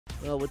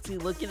Oh, what's he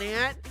looking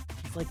at?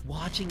 He's like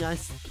watching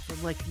us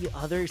from like the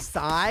other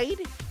side.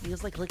 He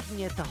was like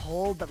looking at the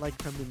hole, but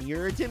like from the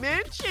mirror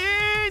dimension.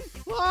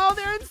 Oh,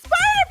 they're in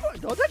spider.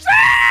 Don't touch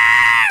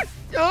that!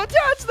 Don't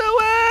touch the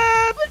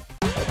web!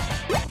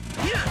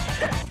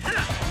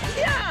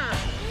 Yeah!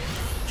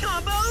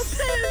 Combo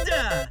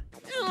Panda!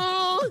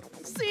 Oh,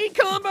 see,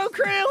 Combo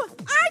Crew?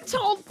 I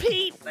told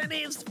Pete that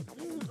his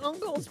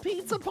uncle's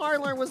pizza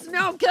parlor was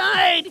no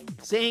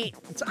good. See,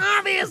 it's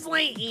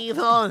obviously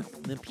evil.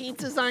 The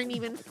pizzas aren't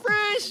even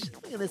fresh.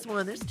 Look at this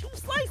one. There's 2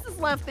 slices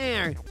left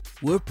there.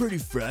 We're pretty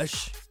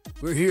fresh.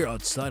 We're here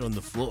outside on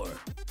the floor.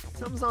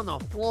 Some's on the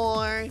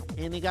floor,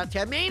 and they got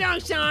tomato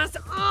sauce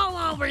all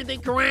over the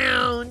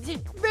ground.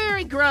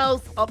 Very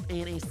gross. Oh,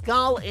 and a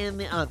skull in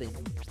the oven.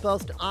 You're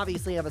supposed to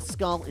obviously have a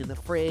skull in the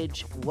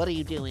fridge. What are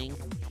you doing?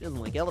 She doesn't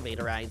like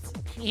elevator rides.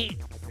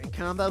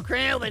 Combo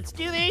Crew, let's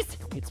do this.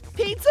 It's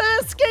pizza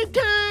scoop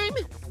time.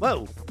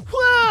 Whoa.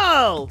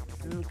 Whoa.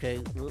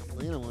 Okay, well,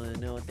 I don't want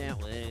to know what that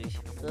was.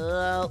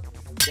 Oh,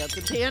 got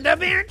some Panda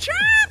bear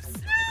traps.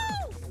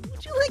 No.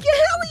 Would you like a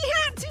Helly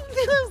Hat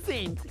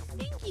 2000?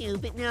 Thank you,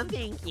 but no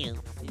thank you.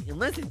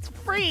 Unless it's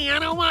free, I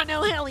don't want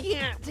no Helly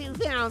Hat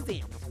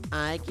 2000.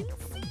 I can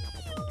see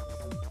you.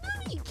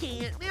 No, you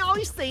can't. They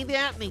always say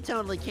that, and they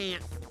totally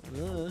can't.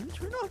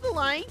 Turn off the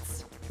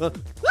lights. No!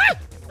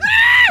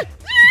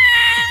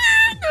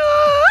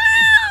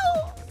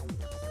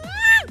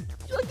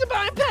 Would you like to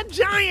buy a pet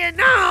giant?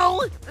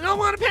 No! I don't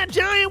want a pet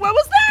giant. What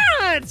was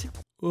that?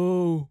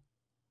 Oh,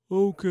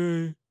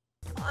 okay.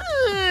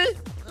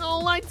 Oh,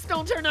 lights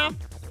don't turn off.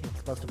 I'm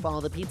supposed to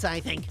follow the pizza, I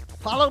think.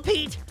 Follow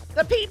Pete.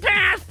 The Pete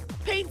path.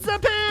 Pizza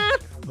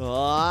path.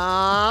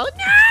 Oh,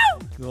 no!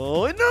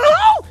 Oh,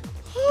 no!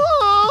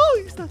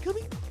 Oh, he's not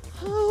coming.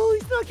 Oh,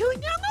 he's not coming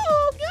down the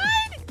hole.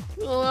 Good.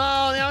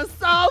 Oh, that was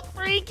so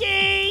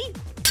freaky.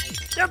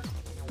 Yep.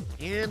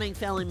 And I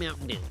fell in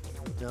Mountain Dew.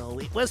 No,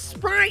 it was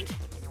Sprite.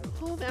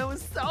 Oh, that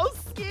was so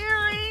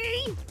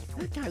scary.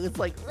 That guy was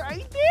like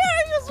right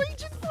there. He was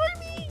reaching for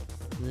me.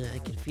 I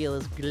could feel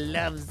his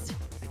gloves.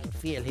 I could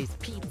feel his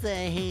pizza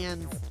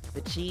hands.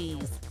 The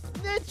cheese.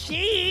 The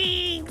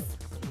cheese.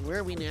 Where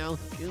are we now?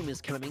 Doom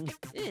is coming.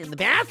 In the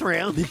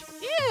bathroom. Ew,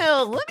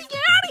 let me get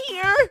out of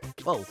here.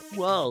 Whoa,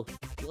 whoa.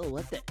 Whoa,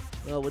 what the?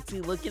 Oh, what's he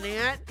looking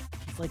at?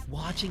 He's like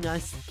watching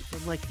us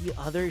from like the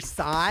other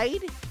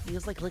side. He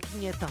was like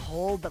looking at the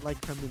hole, but like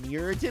from the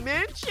mirror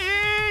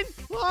dimension.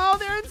 Oh,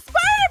 they're in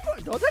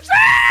spider. Don't touch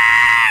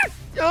that!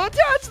 Don't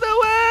touch the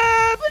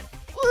web!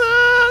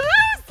 Oh,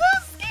 that was so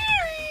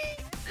scary.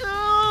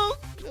 No,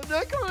 I'm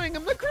not crying.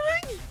 I'm not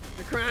crying.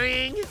 I'm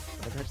crying.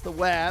 Don't touch the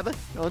web.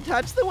 Don't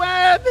touch the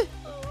web.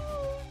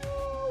 Oh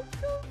no!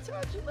 Don't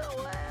touch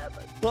the web.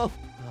 Whoa. Oh,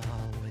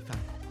 I thought.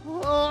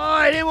 Oh,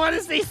 I didn't want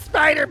to see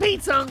Spider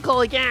Pizza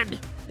Uncle again.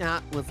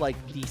 That was like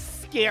the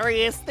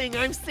scariest thing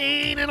I've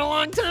seen in a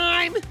long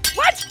time.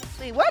 What?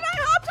 Wait, what? I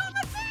hopped on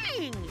the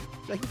thing.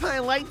 So I can buy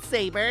a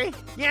lightsaber.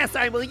 Yes,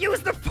 I will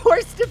use the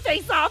Force to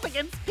face off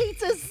against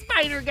Pizza's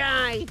Spider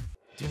Guy.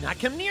 Do not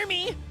come near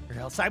me, or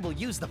else I will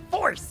use the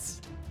Force.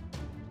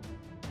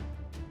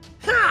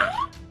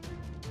 Ha!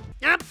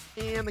 Yep,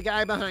 and the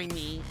guy behind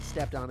me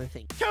stepped on a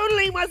thing.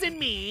 Totally wasn't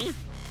me.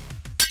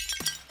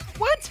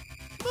 What?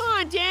 Come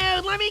on,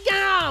 dude, let me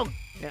go.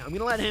 Yeah, I'm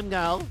gonna let him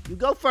go. You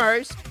go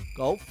first.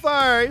 Go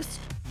first.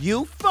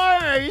 You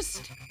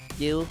first.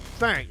 You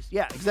first.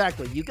 Yeah,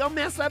 exactly. You go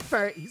mess up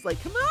first. He's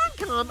like, come on,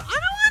 come. I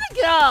don't want to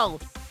go.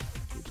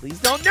 Dude, please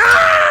don't.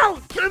 No!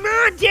 Come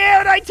on, dude.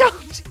 I told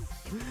you.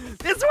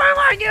 This is where I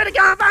want you to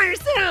go by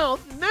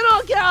yourself. And then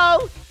I'll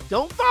go.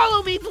 Don't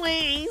follow me,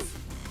 please.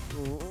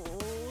 Oh,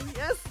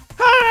 yes.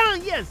 Ah,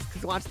 yes.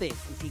 Because watch this.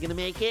 Is he going to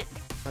make it?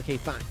 Okay,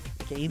 fine.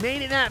 Okay, he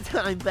made it that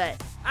time,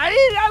 but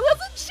I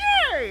wasn't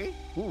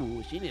sure.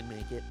 Ooh, she didn't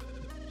make it.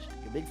 She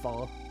took a big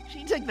fall.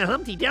 She took the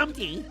Humpty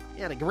Dumpty.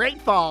 She had a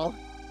great fall.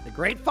 The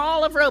great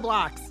fall of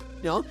Roblox.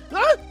 No.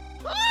 Ah!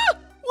 Ah!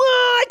 Whoa,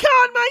 I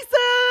caught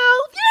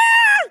myself!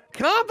 Yeah!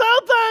 Combo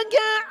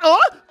Panda!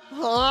 Oh!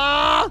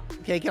 Oh!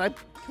 Okay, can I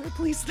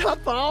please stop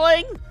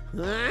falling?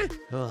 Huh?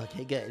 Oh,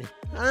 okay, good.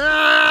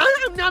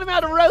 I'm not about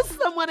to roast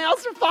someone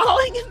else for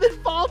falling and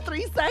then fall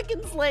 3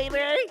 seconds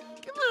later.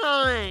 Come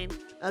on.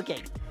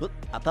 Okay. Whoop.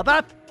 Up, up,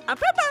 up. Up,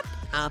 up, up.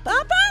 Up, up,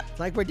 up. It's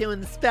like we're doing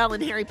the spell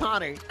in Harry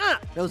Potter.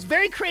 Up. That was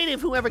very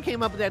creative, whoever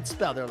came up with that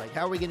spell. They're like,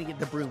 how are we going to get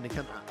the broom to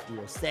come up? We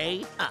will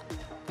say up.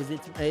 Because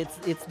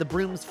it's the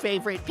broom's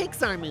favorite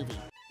Pixar movie.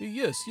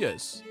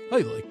 Yes. I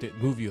like that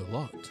movie a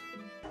lot.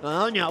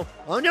 Oh no,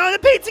 the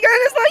pizza guy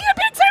doesn't like a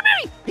Pizza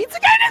movie! Pizza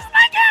guy doesn't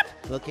like him!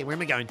 Okay, where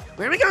am I going?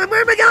 Where am I going?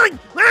 Where am I going?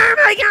 Where am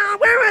I going?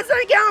 Where was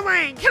I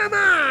going? Come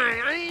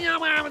on! I didn't know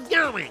where I was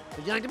going.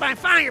 Would you like to buy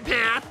fire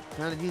path?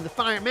 Trying to do the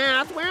fire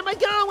math. Where am I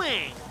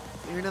going?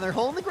 Is there another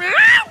hole in the ground?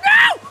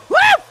 No! Woo!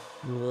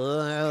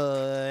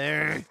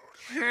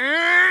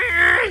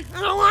 I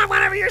don't want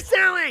whatever you're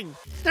selling!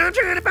 Stop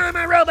trying to buy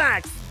my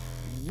Robux!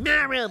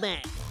 My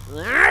Robux!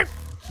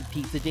 You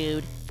pizza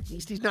dude. At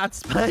least he's not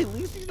Spider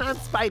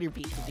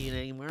Pizza Dude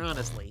anymore,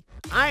 honestly.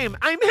 I'm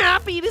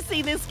happy to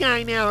see this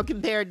guy now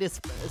compared to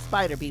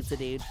Spider Pizza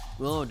Dude.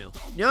 Oh no.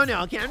 No,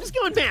 okay, I'm just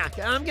going back.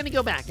 I'm gonna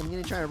go back. I'm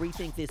gonna try to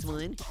rethink this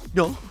one.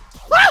 No.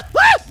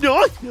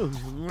 No!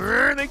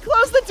 They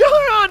closed the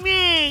door on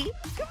me!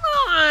 Come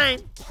on! I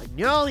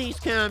know he's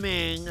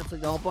coming. That's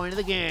the whole point of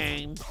the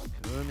game.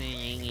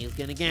 Coming, he's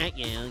gonna get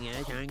you.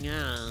 Yes, I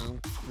know.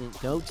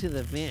 Go to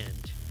the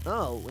vent.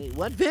 Oh, wait,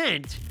 what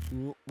vent?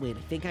 Wait,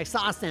 I think I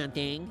saw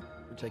something.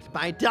 Would you like to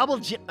buy a double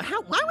jump?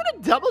 Why would a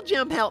double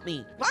jump help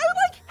me? Why would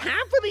like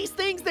half of these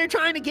things they're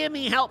trying to give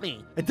me help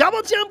me? A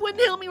double jump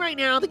wouldn't help me right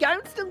now. The guy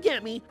would still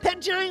get me.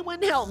 Pet giant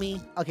wouldn't help me.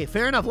 Okay,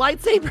 fair enough.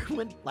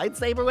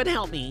 Lightsaber would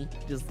help me.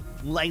 Just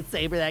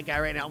lightsaber that guy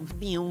right now.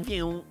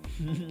 Good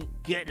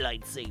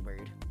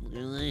lightsabered.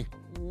 I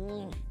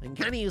can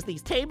kind of use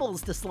these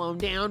tables to slow him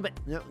down, but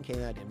no, okay,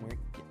 that didn't work.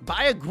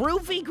 Buy a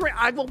groovy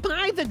I will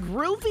buy the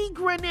groovy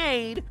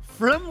grenade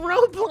from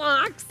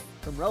Roblox.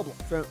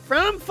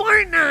 From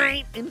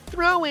Fortnite and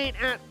throw it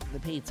at the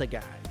pizza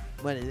guy.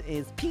 What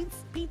is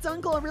Pete's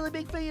uncle a really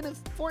big fan of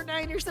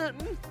Fortnite or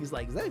something? He's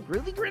like, is that a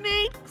groovy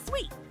grenade?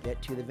 Sweet.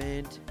 Get to the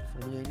vent.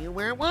 Funny idea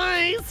where it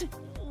was.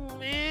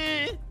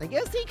 I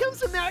guess he comes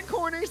from that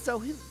corner,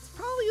 so it's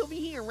probably over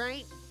here,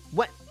 right?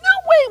 What? No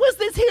way was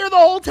this here the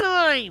whole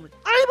time!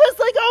 I was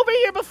like over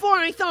here before,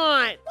 I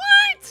thought.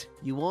 What?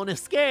 You won't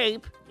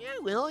escape. Yeah,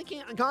 well, I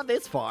got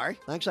this far.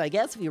 Actually, I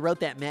guess if you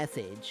wrote that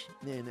message,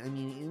 then, I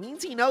mean, it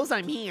means he knows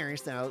I'm here,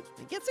 so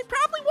I guess he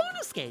probably won't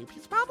escape.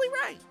 He's probably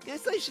right.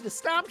 Guess I should have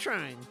stopped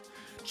trying.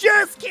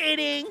 Just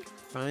kidding!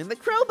 Find the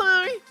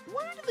crowbar.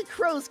 Why do the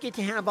crows get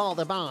to have all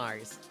the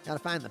bars? Gotta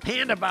find the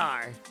Panda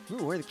bar.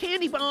 Ooh, or the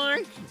candy bar.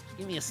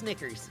 Give me a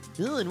Snickers.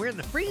 Ooh, and we're in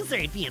the freezer.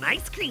 It'd be an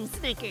ice cream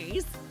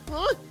Snickers.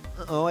 Huh?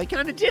 Uh-oh, I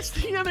kind of ditched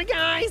the other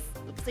guys.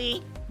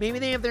 Oopsie. Maybe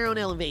they have their own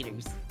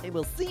elevators. They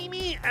will see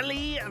me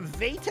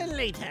elevator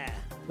later.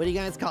 What do you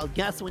guys call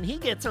Gus when he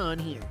gets on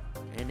here?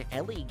 An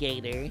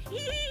alligator.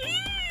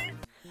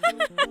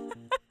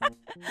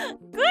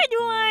 Good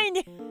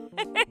one!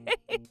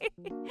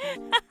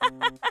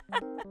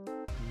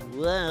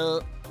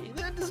 Well,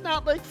 that does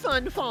not look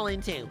fun to fall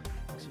into.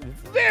 It's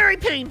very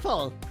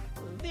painful.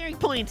 Very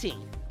pointy.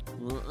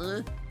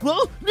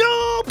 Whoa,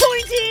 no,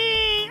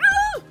 pointy!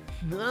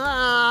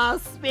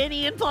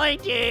 Spinny and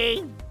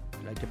pointy.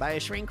 I'd like to buy a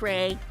shrink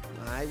ray.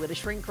 Why would a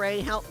shrink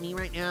ray help me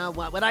right now?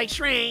 What would I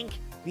shrink?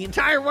 The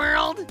entire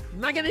world? I'm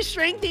not gonna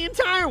shrink the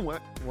entire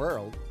world.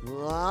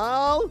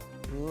 Whoa,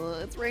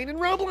 it's raining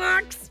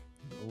Roblox.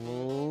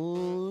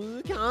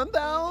 Oh,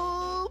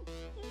 combo.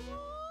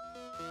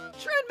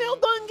 Treadmill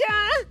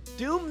bunga.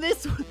 Doom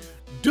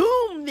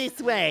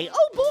this way.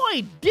 Oh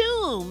boy,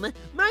 Doom.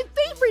 My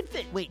favorite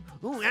thing. Wait,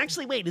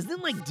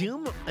 isn't like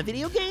Doom a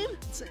video game?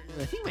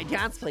 I think my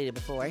dad's played it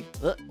before.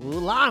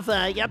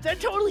 Lava. Yep,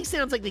 that totally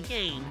sounds like the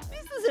game.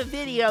 This is a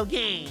video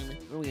game.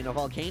 Are we in a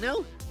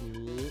volcano?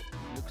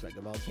 Looks like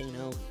a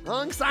volcano.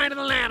 Wrong side of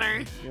the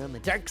ladder. You're on the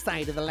dark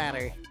side of the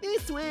ladder.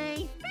 This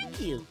way.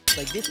 Thank you.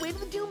 Like this way to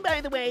the Doom,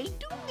 by the way.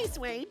 Doom this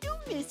way. Doom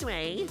this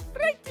way.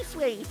 Right this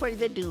way for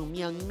the Doom,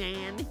 young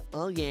man.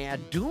 Oh yeah,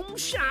 Doom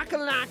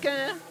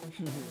shakalaka.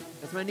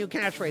 That's my new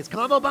catchphrase.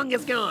 Combo Bung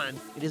is gone.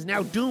 It is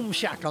now Doom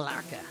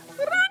shakalaka.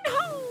 Run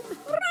home.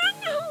 Run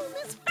home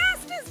as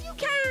fast as you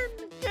can.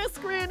 Yes,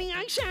 Granny,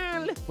 I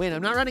shall. Wait,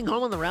 I'm not running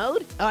home on the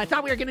road? Oh, I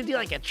thought we were gonna do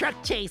like a truck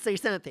chase or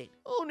something.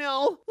 Oh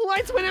no, the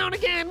lights went out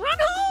again. Run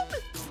home!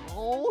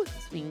 Oh,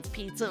 this means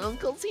Pizza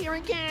Uncle's here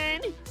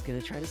again. He's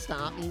gonna try to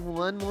stop me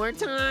one more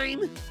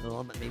time.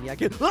 Oh, but maybe I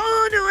can.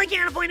 Oh no, I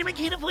can't avoid him. I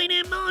can't avoid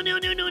him. Oh no,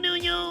 please,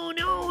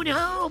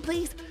 no,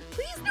 please.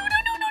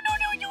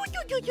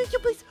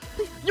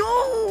 No,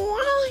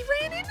 I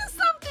ran into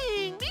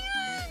something,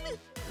 man.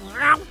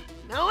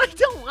 No, I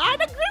don't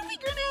want a groovy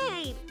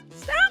grenade.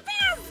 Stop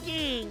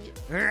asking.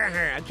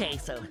 Okay,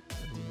 so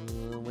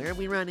where are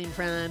we running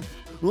from?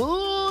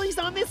 Oh, he's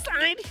on this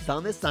side. He's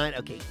on this side.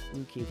 Okay,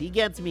 if he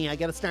gets me, I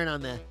gotta start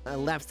on the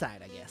left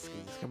side, I guess.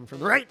 He's coming from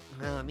the right.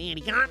 Oh man,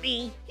 he got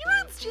me. He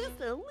runs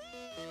just a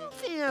little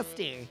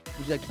faster.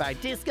 Would you like to buy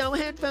disco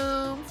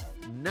headphones?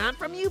 Not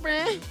from you,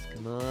 bruh.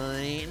 Come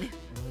on.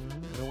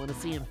 I don't want to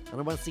see him. I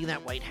don't want to see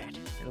that white hat.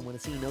 I don't want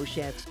to see no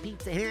chef's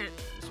pizza hat.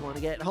 Just want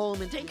to get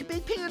home and take a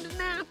big Panda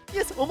nap.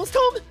 Yes, almost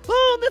home.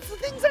 Oh, that's the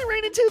things I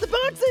ran into, the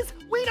boxes.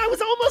 Wait, I was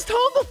almost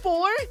home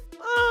before.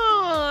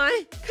 Oh,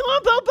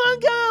 Combo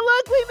Bunga,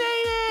 look, we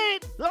made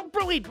it. Oh,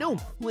 bro, wait, no,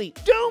 wait.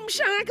 Doom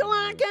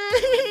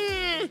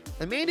Shakalaka.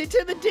 I made it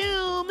to the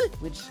Doom,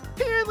 which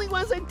apparently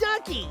was a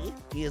ducky.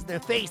 He is the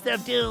face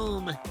of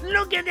Doom.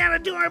 Look at that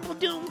adorable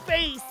Doom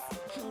face.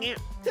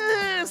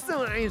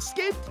 So I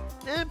escaped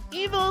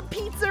evil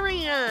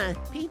pizzeria.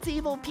 Pete's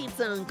evil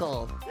pizza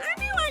uncle. I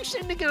knew I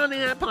shouldn't have gone to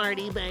that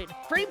party, but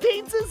free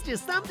pizza's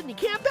just something you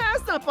can't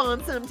pass up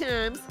on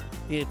sometimes.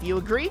 If you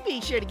agree,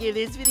 be sure to give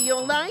this video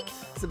a like.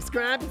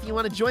 Subscribe if you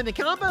want to join the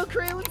combo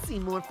crew and see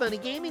more funny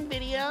gaming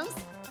videos.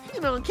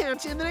 And I'll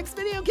catch you in the next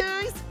video,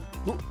 guys.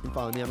 Ooh, and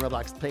follow me on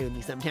Roblox to play with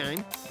me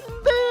sometime.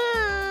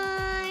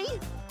 Bye!